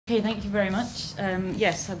Okay, thank you very much.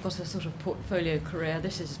 Yes, I've got a sort of portfolio career.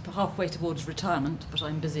 This is halfway towards retirement, but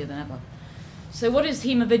I'm busier than ever. So what is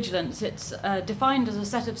haemovigilance? It's defined as a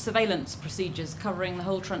set of surveillance procedures covering the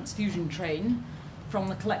whole transfusion chain, from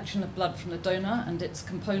the collection of blood from the donor and its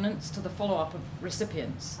components to the follow-up of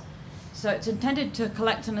recipients. So it's intended to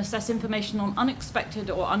collect and assess information on unexpected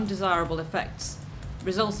or undesirable effects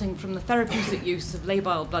resulting from the therapeutic use of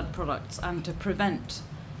labile blood products and to prevent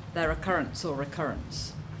their occurrence or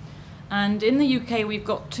recurrence. And in the UK, we've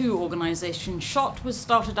got two organisations. SHOT was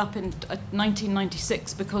started up in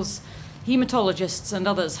 1996 because haematologists and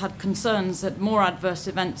others had concerns that more adverse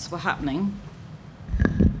events were happening,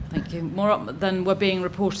 more than were being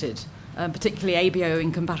reported, particularly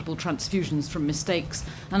ABO-incompatible transfusions from mistakes.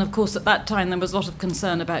 And of course, at that time, there was a lot of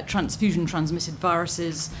concern about transfusion-transmitted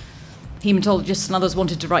viruses. Haematologists and others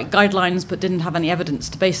wanted to write guidelines but didn't have any evidence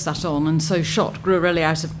to base that on, and so SHOT grew really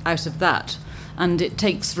out of that. And it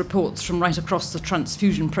takes reports from right across the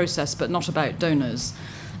transfusion process, but not about donors.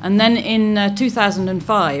 And then in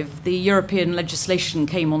 2005, the European legislation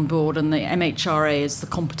came on board, and the MHRA is the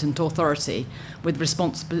competent authority with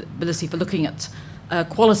responsibility for looking at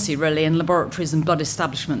quality, really, in laboratories and blood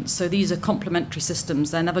establishments. So these are complementary systems.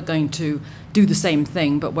 They're never going to do the same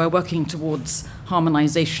thing, but we're working towards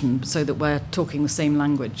harmonisation so that we're talking the same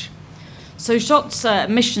language. So SHOT's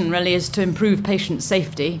mission, really, is to improve patient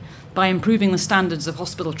safety by improving the standards of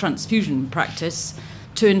hospital transfusion practice,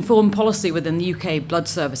 to inform policy within the UK blood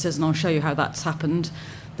services, and I'll show you how that's happened.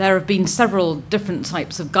 There have been several different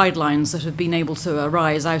types of guidelines that have been able to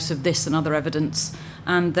arise out of this and other evidence,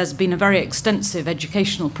 and there's been a very extensive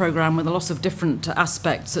educational programme with a lot of different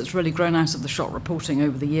aspects that's really grown out of the SHOT reporting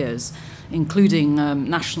over the years, including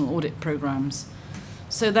national audit programmes.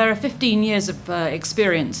 So there are 15 years of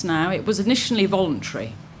experience now. It was initially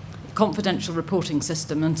voluntary, confidential reporting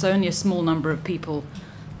system, and so only a small number of people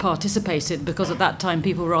participated because at that time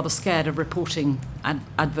people were rather scared of reporting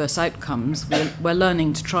adverse outcomes. We're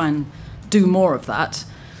learning to try and do more of that.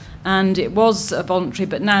 And it was voluntary,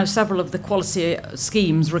 but now several of the quality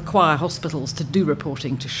schemes require hospitals to do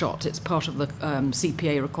reporting to SHOT. It's part of the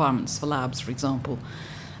CPA requirements for labs, for example.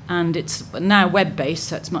 And it's now web-based,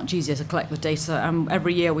 so it's much easier to collect the data. And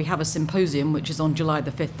every year we have a symposium, which is on July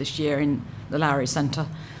the 5th this year in the Lowry Centre.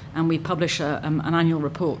 And we publish an annual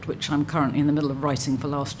report, which I'm currently in the middle of writing for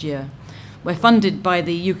last year. We're funded by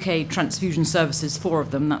the UK Transfusion Services, 4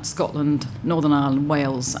 of them. That's Scotland, Northern Ireland,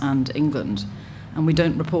 Wales, and England. And we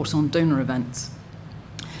don't report on donor events.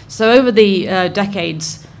 So over the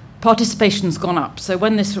decades, participation's gone up. So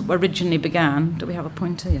when this originally began, do we have a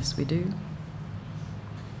pointer? Yes, we do.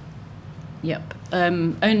 Yep.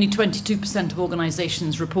 Only 22% of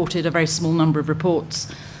organisations reported a very small number of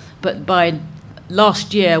reports. But by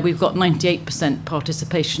last year, we've got 98%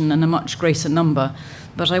 participation and a much greater number.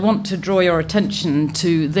 But I want to draw your attention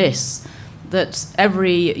to this, that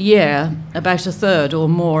every year, about a third or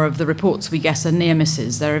more of the reports we get are near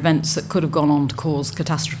misses. They're events that could have gone on to cause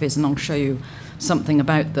catastrophes, and I'll show you something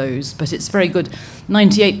about those. But it's very good.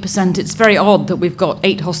 98%, it's very odd that we've got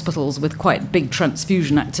 8 hospitals with quite big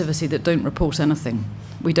transfusion activity that don't report anything.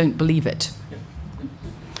 We don't believe it.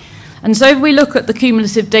 And so if we look at the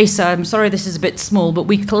cumulative data, I'm sorry this is a bit small, but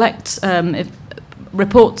we collect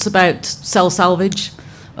reports about cell salvage.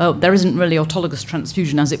 There isn't really autologous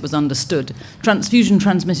transfusion as it was understood.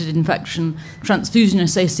 Transfusion-transmitted infection,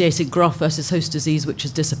 transfusion-associated graft versus host disease, which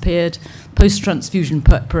has disappeared, post-transfusion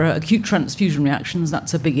purpura, acute transfusion reactions,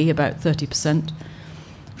 that's a biggie, about 30%.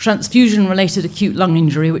 Transfusion-related acute lung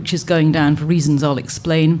injury, which is going down for reasons I'll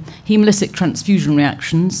explain. Hemolytic transfusion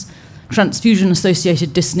reactions. Transfusion-associated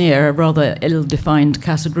dyspnea, a rather ill-defined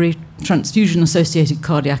category. Transfusion-associated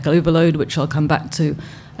cardiac overload, which I'll come back to.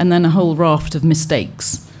 And then a whole raft of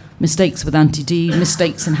mistakes. Mistakes with anti-D,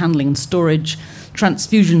 mistakes in handling and storage,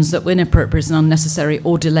 transfusions that were inappropriate and unnecessary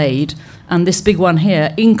or delayed, and this big one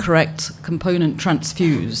here, incorrect component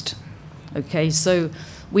transfused. Okay, so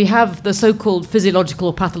we have the so-called physiological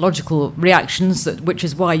or pathological reactions, which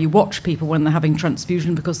is why you watch people when they're having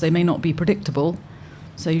transfusion, because they may not be predictable.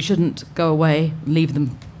 So you shouldn't go away and leave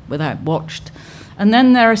them without watched. And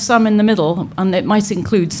then there are some in the middle, and it might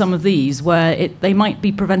include some of these, where they might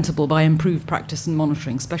be preventable by improved practice and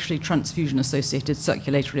monitoring, especially transfusion-associated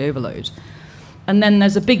circulatory overload. And then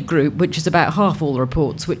there's a big group, which is about half all the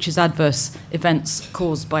reports, which is adverse events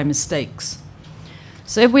caused by mistakes.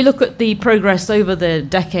 So if we look at the progress over the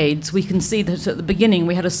decades, we can see that at the beginning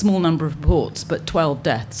we had a small number of reports, but 12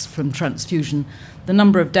 deaths from transfusion. The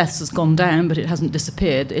number of deaths has gone down, but it hasn't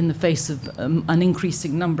disappeared in the face of an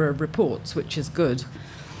increasing number of reports, which is good.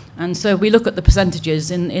 And so we look at the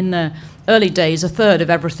percentages. In the early days, a third of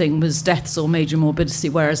everything was deaths or major morbidity,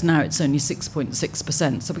 whereas now it's only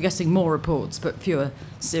 6.6%. So we're getting more reports, but fewer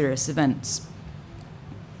serious events.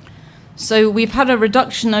 So we've had a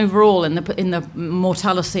reduction overall in the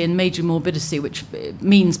mortality and major morbidity, which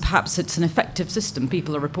means perhaps it's an effective system.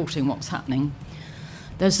 People are reporting what's happening.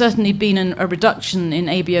 There's certainly been a reduction in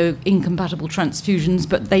ABO-incompatible transfusions,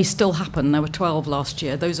 but they still happen. There were 12 last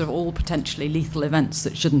year. Those are all potentially lethal events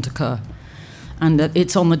that shouldn't occur. And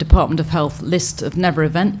it's on the Department of Health list of never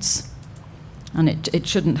events, and it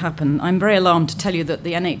shouldn't happen. I'm very alarmed to tell you that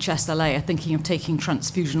the NHS-LA are thinking of taking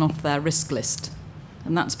transfusion off their risk list,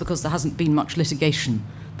 and that's because there hasn't been much litigation,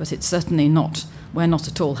 but it's certainly not, we're not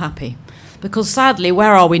at all happy. Because sadly,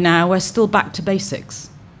 where are we now? We're still back to basics.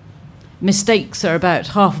 Mistakes are about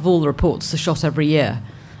half of all the reports are shot every year.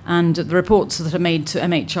 And the reports that are made to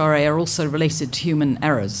MHRA are also related to human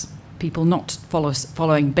errors, people not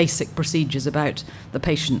following basic procedures about the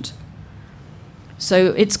patient.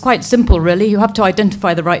 So it's quite simple, really. You have to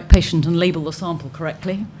identify the right patient and label the sample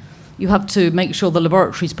correctly. You have to make sure the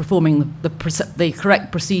laboratory is performing the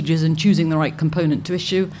correct procedures and choosing the right component to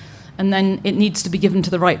issue. And then it needs to be given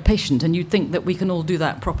to the right patient. And you'd think that we can all do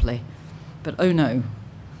that properly. But oh no.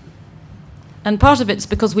 And part of it's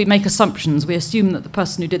because we make assumptions. We assume that the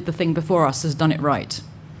person who did the thing before us has done it right.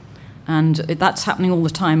 And that's happening all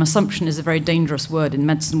the time. Assumption is a very dangerous word in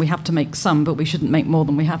medicine. We have to make some, but we shouldn't make more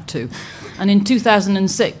than we have to. And in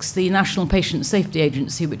 2006, the National Patient Safety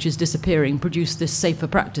Agency, which is disappearing, produced this safer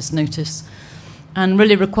practice notice and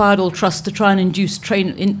really required all trusts to try and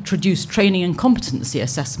introduce training and competency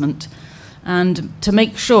assessment, and to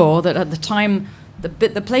make sure that at the time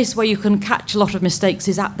the place where you can catch a lot of mistakes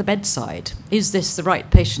is at the bedside. Is this the right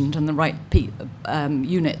patient and the right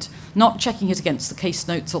unit? Not checking it against the case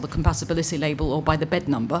notes or the compatibility label or by the bed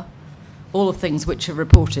number, all of things which are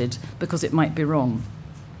reported because it might be wrong.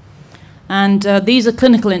 And these are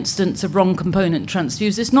clinical incidents of wrong component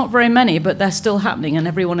transfused. It's not very many, but they're still happening, and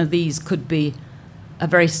every one of these could be a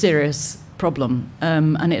very serious problem.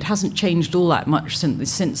 And it hasn't changed all that much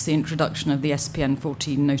since the introduction of the SPN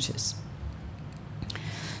 14 notice.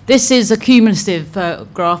 This is a cumulative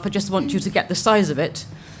graph. I just want you to get the size of it.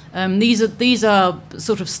 These are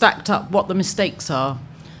sort of stacked up what the mistakes are.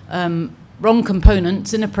 Wrong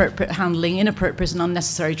components, inappropriate handling, inappropriate and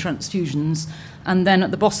unnecessary transfusions, and then at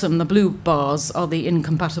the bottom, the blue bars are the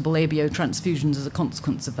incompatible ABO transfusions as a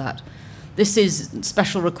consequence of that. This is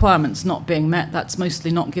special requirements not being met. That's mostly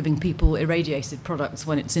not giving people irradiated products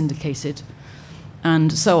when it's indicated,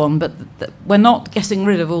 and so on. But we're not getting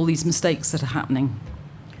rid of all these mistakes that are happening,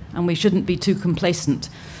 and we shouldn't be too complacent.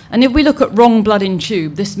 And if we look at wrong blood in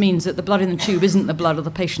tube, this means that the blood in the tube isn't the blood of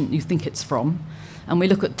the patient you think it's from. And we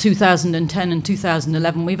look at 2010 and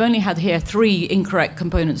 2011, we've only had here 3 incorrect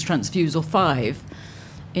components transfused, or 5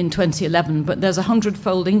 in 2011, but there's a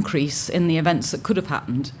 100-fold increase in the events that could have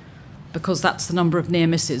happened, because that's the number of near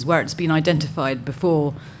misses where it's been identified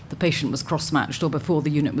before the patient was cross-matched or before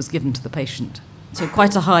the unit was given to the patient. So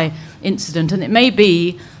quite a high incident, and it may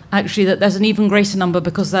be actually that there's an even greater number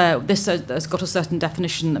because this has got a certain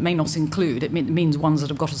definition that may not include. It means ones that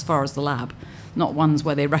have got as far as the lab, not ones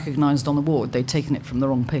where they recognised on the ward they'd taken it from the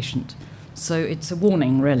wrong patient. So it's a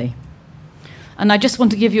warning, really. And I just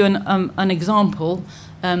want to give you an example.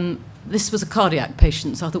 This was a cardiac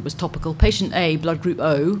patient, so I thought it was topical. Patient A, blood group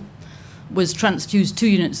O, was transfused 2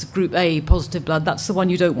 units of group A positive blood. That's the one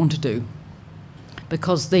you don't want to do,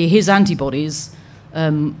 because his antibodies,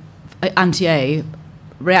 anti-A,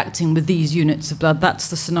 reacting with these units of blood, that's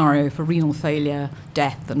the scenario for renal failure,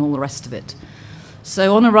 death, and all the rest of it.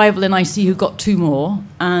 So on arrival in ICU, he got 2 more,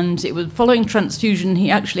 and it was following transfusion,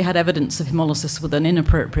 he actually had evidence of hemolysis with an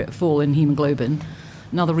inappropriate fall in hemoglobin.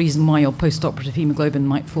 Another reason why your post-operative hemoglobin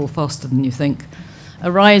might fall faster than you think.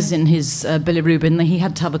 A rise in his bilirubin, he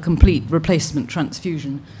had to have a complete replacement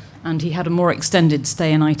transfusion, and he had a more extended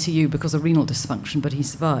stay in ITU because of renal dysfunction, but he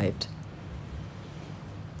survived.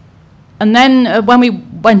 And then when we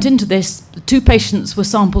went into this, the 2 patients were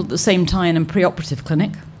sampled at the same time in a preoperative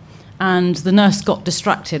clinic, and the nurse got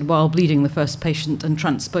distracted while bleeding the first patient and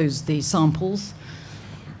transposed the samples.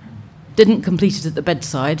 Didn't complete it at the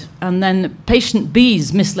bedside, and then patient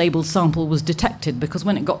B's mislabeled sample was detected because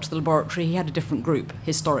when it got to the laboratory, he had a different group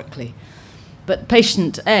historically. But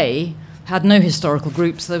patient A had no historical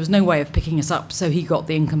group, so there was no way of picking us up, so he got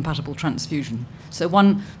the incompatible transfusion. So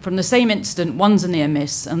one from the same incident, one's a near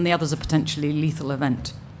miss, and the other's a potentially lethal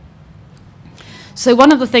event. So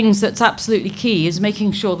one of the things that's absolutely key is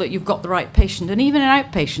making sure that you've got the right patient. And even in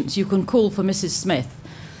outpatients, you can call for Mrs. Smith,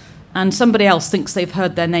 and somebody else thinks they've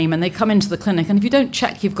heard their name, and they come into the clinic, and if you don't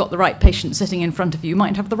check you've got the right patient sitting in front of you, you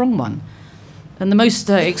might have the wrong one. And the most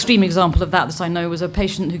extreme example of that I know was a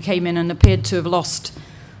patient who came in and appeared to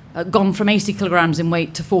have gone from 80 kilograms in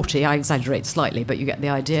weight to 40, I exaggerate slightly, but you get the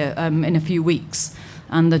idea, in a few weeks.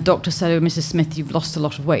 And the doctor said, "Oh, Mrs. Smith, you've lost a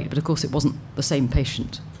lot of weight," but of course it wasn't the same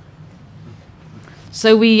patient.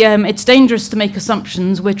 So it's dangerous to make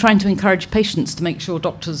assumptions. We're trying to encourage patients to make sure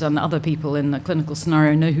doctors and other people in the clinical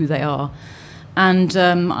scenario know who they are. And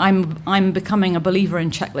I'm becoming a believer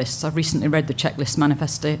in checklists. I've recently read the checklist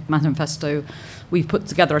manifesto. We've put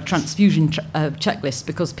together a transfusion checklist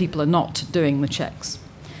because people are not doing the checks.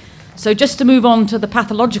 So just to move on to the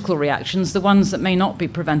pathological reactions, the ones that may not be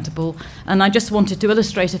preventable, and I just wanted to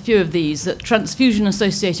illustrate a few of these, that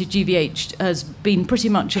transfusion-associated GVH has been pretty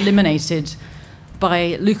much eliminated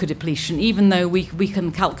by leukodepletion, even though we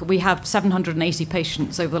have 780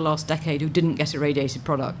 patients over the last decade who didn't get irradiated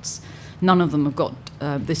products. None of them have got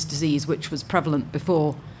this disease, which was prevalent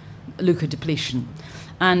before leukodepletion.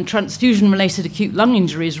 And transfusion-related acute lung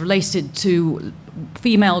injury is related to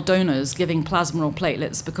female donors giving plasma or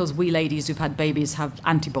platelets because we ladies who've had babies have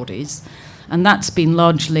antibodies. And that's been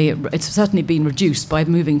it's certainly been reduced by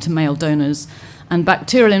moving to male donors. And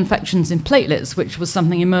bacterial infections in platelets, which was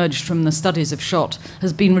something emerged from the studies of SHOT,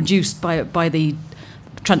 has been reduced by the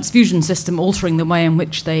transfusion system altering the way in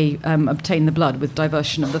which they obtain the blood with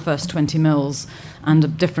diversion of the first 20 mils and a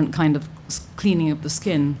different kind of cleaning of the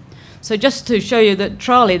skin. So just to show you that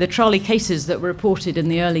the Trali cases that were reported in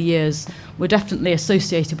the early years were definitely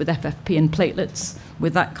associated with FFP and platelets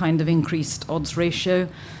with that kind of increased odds ratio.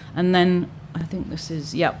 And then I think this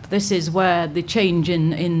is where the change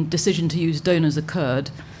in decision to use donors occurred.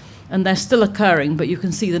 And they're still occurring, but you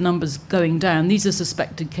can see the numbers going down. These are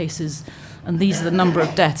suspected cases, and these are the number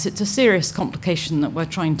of deaths. It's a serious complication that we're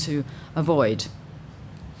trying to avoid.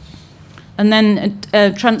 And then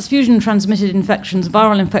transfusion-transmitted infections,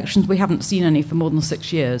 viral infections, we haven't seen any for more than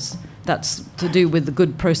 6 years. That's to do with the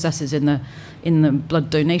good processes in the blood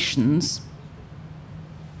donations.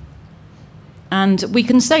 And we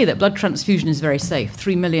can say that blood transfusion is very safe,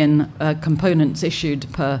 3 million components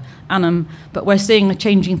issued per annum, but we're seeing a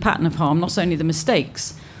changing pattern of harm, not only the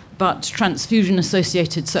mistakes, but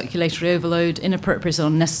transfusion-associated circulatory overload, inappropriate or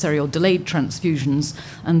unnecessary or delayed transfusions,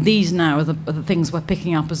 and these now are the things we're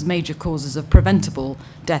picking up as major causes of preventable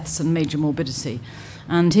deaths and major morbidity.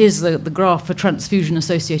 And here's the graph for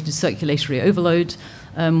transfusion-associated circulatory overload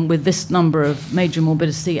with this number of major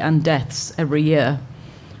morbidity and deaths every year.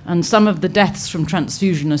 And some of the deaths from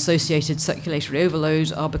transfusion-associated circulatory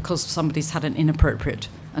overload are because somebody's had an inappropriate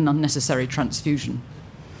and unnecessary transfusion.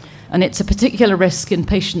 And it's a particular risk in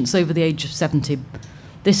patients over the age of 70.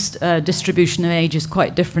 This distribution of age is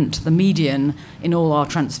quite different to the median in all our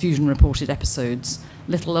transfusion-reported episodes.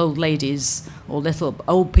 Little old ladies or little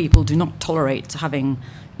old people do not tolerate having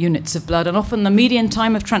units of blood, and often the median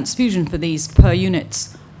time of transfusion for these per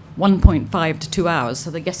unit's 1.5 to 2 hours, so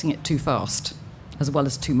they're getting it too fast, as well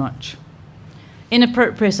as too much.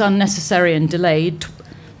 Inappropriate, unnecessary, and delayed.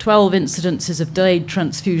 12 incidences of delayed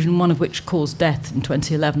transfusion, one of which caused death in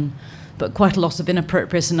 2011, but quite a lot of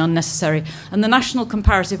inappropriate and unnecessary. And the national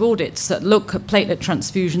comparative audits that look at platelet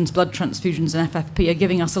transfusions, blood transfusions, and FFP are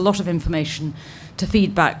giving us a lot of information to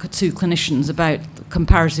feed back to clinicians about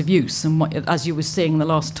comparative use. And what, as you were seeing in the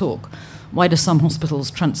last talk, why do some hospitals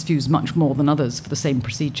transfuse much more than others for the same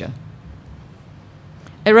procedure?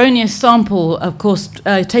 Erroneous sample, of course,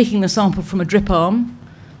 taking the sample from a drip arm.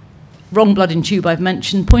 Wrong blood in tube I've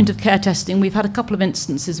mentioned. Point of care testing, we've had a couple of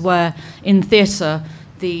instances where in theatre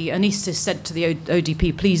the anaesthetist said to the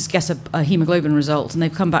ODP, please get a haemoglobin result, and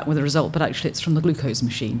they've come back with a result, but actually it's from the glucose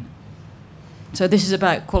machine. So this is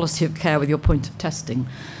about quality of care with your point of testing.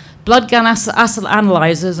 Blood gas assay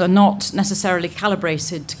analyzers are not necessarily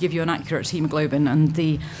calibrated to give you an accurate haemoglobin, and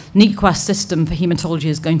the NEQAS system for haematology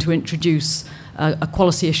is going to introduce a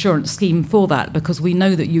quality assurance scheme for that, because we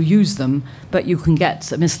know that you use them, but you can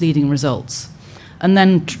get misleading results. And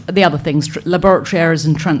then the other things, laboratory errors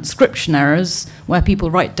and transcription errors, where people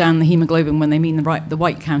write down the haemoglobin when they mean the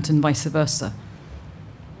white count and vice versa.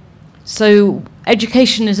 So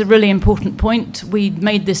education is a really important point. We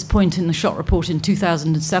made this point in the SHOT report in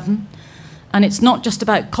 2007. And it's not just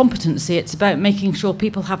about competency, it's about making sure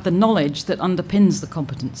people have the knowledge that underpins the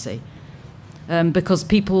competency. Because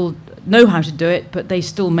people know how to do it, but they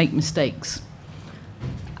still make mistakes.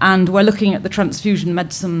 And we're looking at the transfusion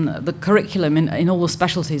medicine, the curriculum in all the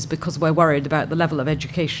specialties, because we're worried about the level of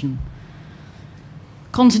education.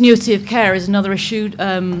 Continuity of care is another issue.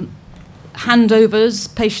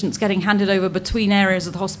 handovers, patients getting handed over between areas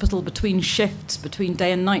of the hospital, between shifts, between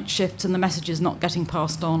day and night shifts, and the message is not getting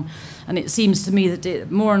passed on. And it seems to me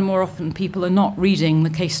that more and more often people are not reading the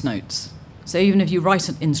case notes. So even if you write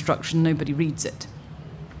an instruction, nobody reads it.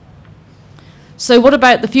 So what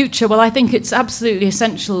about the future? Well, I think it's absolutely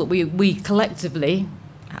essential that we collectively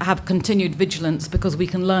have continued vigilance because we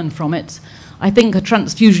can learn from it. I think a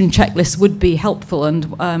transfusion checklist would be helpful,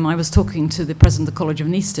 and I was talking to the president of the College of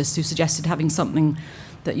Anaesthetists who suggested having something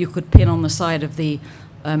that you could pin on the side of the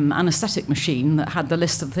anaesthetic machine that had the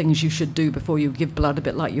list of things you should do before you give blood, a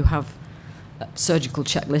bit like you have surgical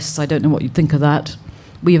checklists. I don't know what you'd think of that.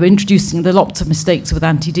 We are introducing the lots of mistakes with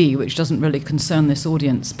anti-D, which doesn't really concern this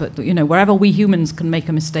audience, but you know, wherever we humans can make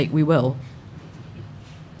a mistake, we will.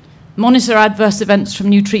 Monitor adverse events from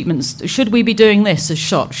new treatments. Should we be doing this as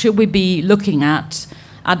SHOT? Should we be looking at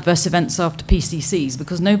adverse events after PCCs?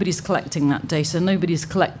 Because nobody's collecting that data. Nobody's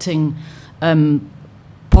collecting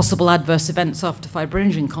possible adverse events after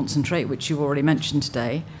fibrinogen concentrate, which you've already mentioned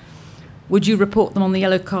today. Would you report them on the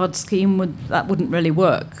yellow card scheme? That wouldn't really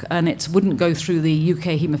work, and it wouldn't go through the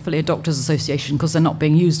UK Haemophilia Doctors Association because they're not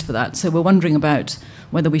being used for that. So we're wondering about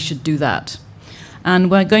whether we should do that.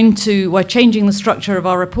 And we're changing the structure of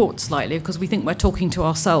our report slightly because we think we're talking to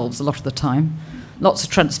ourselves a lot of the time. Lots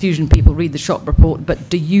of transfusion people read the SHOT report, but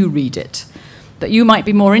do you read it? That you might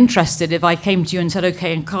be more interested if I came to you and said,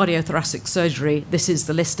 okay, in cardiothoracic surgery, this is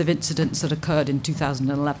the list of incidents that occurred in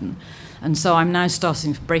 2011. And so I'm now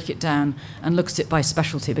starting to break it down and look at it by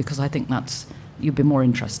specialty because I think you'd be more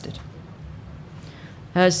interested.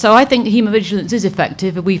 So I think haemovigilance is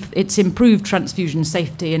effective. It's improved transfusion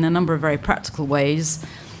safety in a number of very practical ways,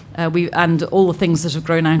 and all the things that have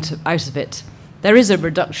grown out of it. There is a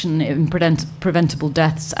reduction in preventable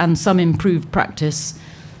deaths and some improved practice,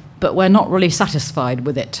 but we're not really satisfied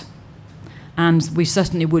with it. And we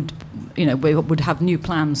certainly would, we would have new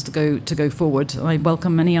plans to go forward. I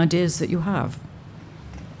welcome any ideas that you have.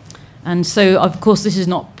 And so, of course, this is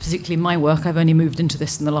not particularly my work. I've only moved into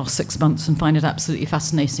this in the last 6 months and find it absolutely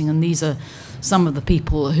fascinating. And these are some of the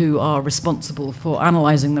people who are responsible for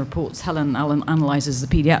analysing the reports. Helen Allen analyses the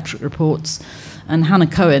paediatric reports. And Hannah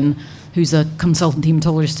Cohen, who's a consultant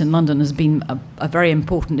haematologist in London, has been a very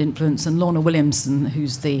important influence. And Lorna Williamson,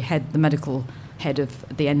 who's the medical head of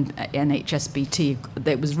the NHSBT,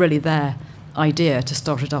 it was really their idea to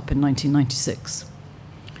start it up in 1996.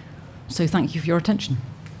 So thank you for your attention.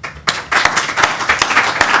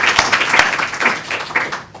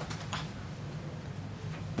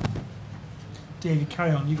 David, carry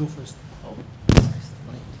on. You go first.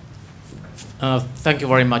 Thank you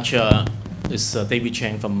very much. It's David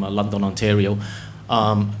Chang from London, Ontario.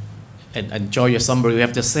 And enjoy your summary. We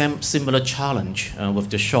have the similar challenge with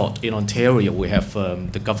the SHOT. In Ontario, we have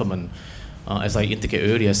the government, as I indicated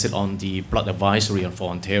earlier, sit on the blood advisory for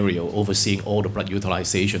Ontario, overseeing all the blood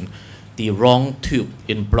utilization. The wrong tube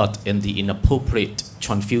in blood and the inappropriate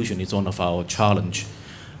transfusion is one of our challenge.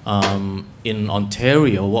 In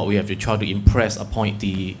Ontario, what we have to try to impress upon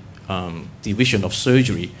the division of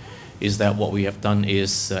surgery is that what we have done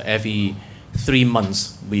is every 3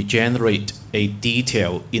 months we generate a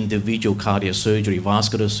detailed individual cardiac surgery,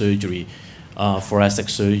 vascular surgery, thoracic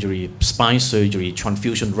surgery, spine surgery,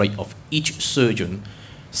 transfusion rate of each surgeon,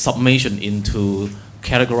 submission into,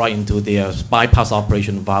 categorized into their bypass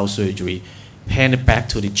operation, valve surgery, hand it back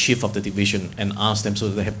to the chief of the division and ask them so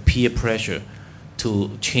that they have peer pressure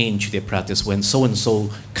to change their practice when so-and-so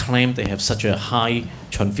claim they have such a high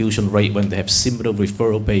transfusion rate when they have similar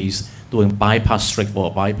referral base doing bypass,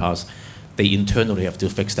 straightforward bypass, they internally have to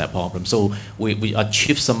fix that problem. So we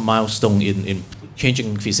achieve some milestone in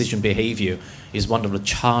changing physician behavior is one of the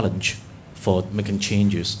challenge for making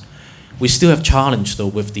changes. We still have challenge though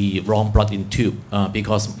with the wrong blood in tube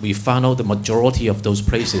because we found out the majority of those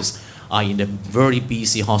places are in a very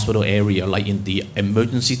busy hospital area, like in the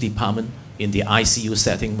emergency department, in the ICU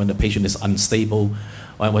setting when the patient is unstable,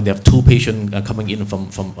 when they have 2 patients coming in from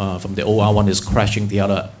the OR, one is crashing, the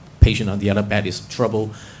other patient on the other bed is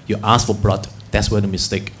trouble. You ask for blood, that's where the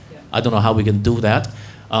mistake. Yeah. I don't know how we can do that.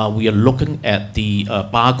 We are looking at the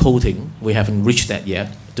barcoding. We haven't reached that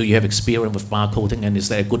yet. Do you have experience with barcoding, and is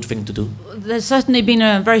that a good thing to do? There's certainly been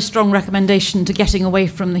a very strong recommendation to getting away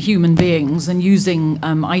from the human beings and using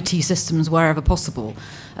IT systems wherever possible.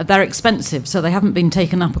 They're expensive, so they haven't been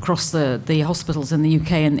taken up across the hospitals in the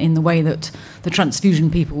UK in the way that the transfusion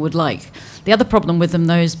people would like. The other problem with them,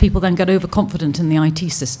 though, is people then get overconfident in the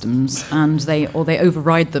IT systems and they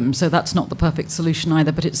override them, so that's not the perfect solution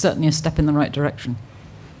either, but it's certainly a step in the right direction.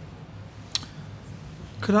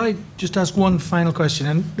 Could I just ask one final question?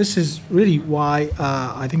 And this is really why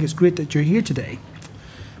I think it's great that you're here today.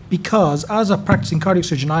 because as a practicing cardiac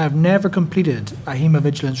surgeon, I have never completed a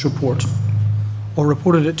haemovigilance report or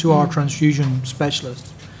reported it to our transfusion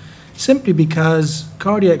specialist, simply because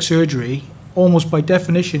cardiac surgery, almost by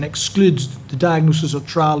definition, excludes the diagnosis of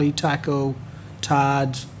TRALI, TACO,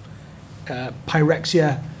 TAD,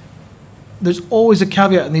 pyrexia. There's always a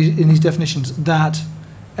caveat in these definitions that,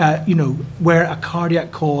 you know, where a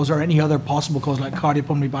cardiac cause or any other possible cause like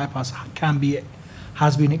cardiopulmonary bypass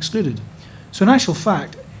has been excluded. So in actual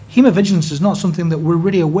fact, haemovigilance is not something that we're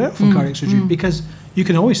really aware of in cardiac surgery, because you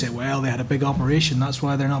can always say, well, they had a big operation, that's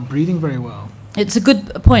why they're not breathing very well. It's a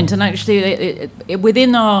good point, and actually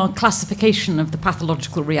within our classification of the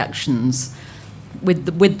pathological reactions,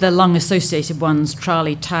 with the lung-associated ones,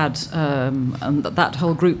 TRALI, TAD, and that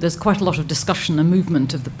whole group, there's quite a lot of discussion and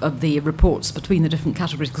movement of the reports between the different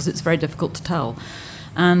categories, because it's very difficult to tell.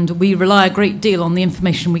 And we rely a great deal on the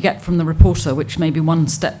information we get from the reporter, which may be one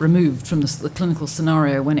step removed from the clinical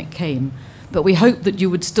scenario when it came. But we hope that you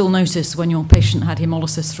would still notice when your patient had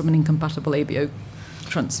hemolysis from an incompatible ABO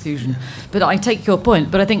transfusion. But I take your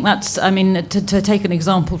point. But I think that's, I mean, to take an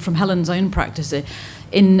example from Helen's own practice,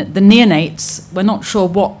 in the neonates, we're not sure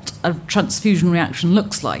what a transfusion reaction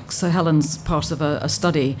looks like. So Helen's part of a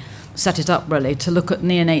study set it up really to look at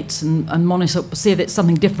neonates and monitor, see if it's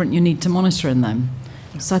something different you need to monitor in them.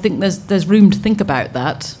 So I think there's room to think about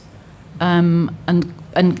that, and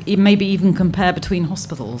maybe even compare between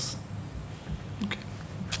hospitals. Okay.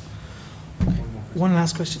 One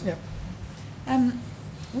last question. Yeah.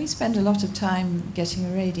 We spend a lot of time getting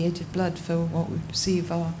irradiated blood for what we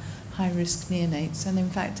perceive are high-risk neonates, and in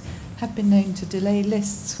fact have been known to delay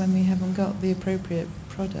lists when we haven't got the appropriate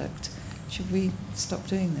product. Should we stop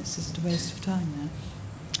doing this? Is it a waste of time now?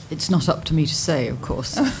 It's not up to me to say, of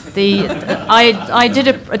course. I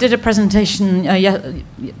did a presentation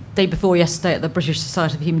day before yesterday at the British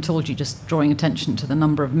Society of Haematology, just drawing attention to the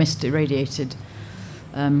number of missed irradiated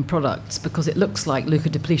products, because it looks like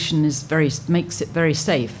leukodepletion makes it very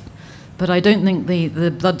safe. But I don't think the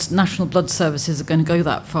National Blood Services are going to go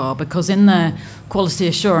that far, because in their quality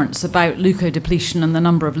assurance about leukodepletion and the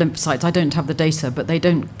number of lymphocytes, I don't have the data, but they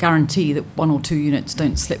don't guarantee that 1 or 2 units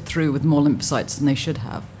don't slip through with more lymphocytes than they should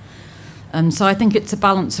have. And so I think it's a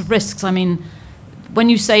balance of risks. I mean, when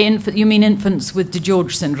you say infant, you mean infants with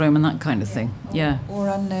DeGeorge syndrome and that kind of thing? Yeah. Or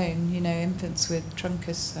unknown, you know, infants with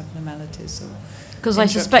truncus abnormalities. Because I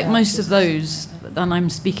suspect most of those, and I'm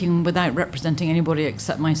speaking without representing anybody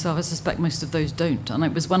except myself, I suspect most of those don't. And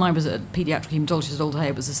it was when I was a paediatric haematologist at Old Hay,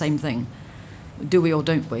 it was the same thing. Do we or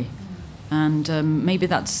don't we? And maybe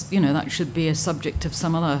that's, you know, that should be a subject of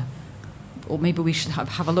some other, or maybe we should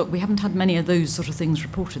have a look. We haven't had many of those sort of things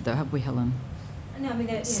reported, though, have we, Helen? No, I mean,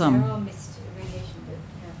 there are missed radiation, but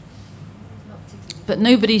not particularly. But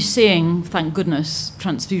nobody's seeing, thank goodness,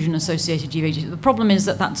 transfusion-associated GVHD. The problem is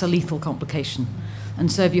that that's a lethal complication. And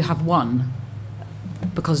so if you have one,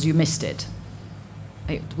 because you missed it,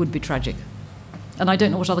 it would be tragic. And I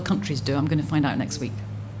don't know what other countries do. I'm going to find out next week.